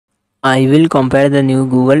I will compare the new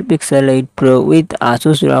Google Pixel 8 Pro with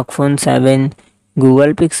Asus ROG Phone 7.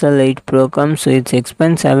 Google Pixel 8 Pro comes with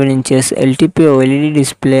 6.7 inches LTP OLED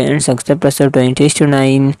display and success ratio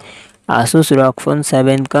 20:9. Asus ROG Phone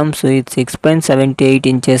 7 comes with 6.78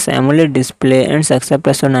 inches AMOLED display and success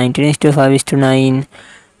ratio 19:5:9.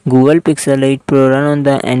 Google Pixel 8 Pro run on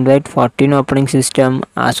the Android 14 operating system.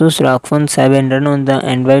 Asus ROG Phone 7 run on the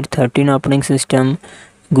Android 13 operating system.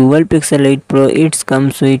 Google Pixel 8 Pro it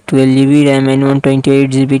comes with 12GB RAM and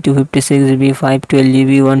 128GB, 256GB,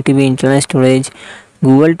 512GB, 1TB internal storage.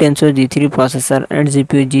 Google Tensor G3 processor and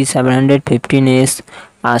GPU G715S.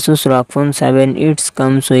 Asus ROG Phone 7 it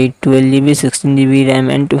comes with 12GB, 16GB RAM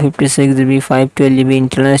and 256GB, 512GB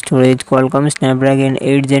internal storage. Qualcomm Snapdragon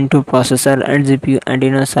 8 Gen 2 processor and GPU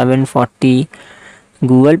Adreno 740.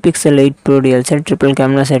 Google Pixel 8 Pro real set triple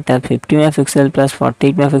camera setup 50 MP plus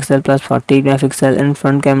 48 MP plus 48 MP and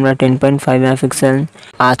front camera 10.5 MP.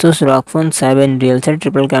 Asus ROG Phone 7 real set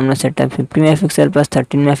triple camera setup 50 MP plus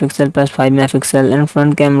 13 MP plus 5 MP and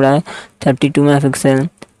front camera 32 MP.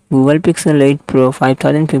 Google Pixel 8 Pro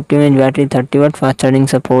 5050 mAh battery 30W fast charging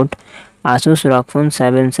support. Asus ROG Phone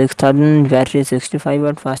 7 6000 battery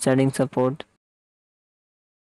 65W fast charging support.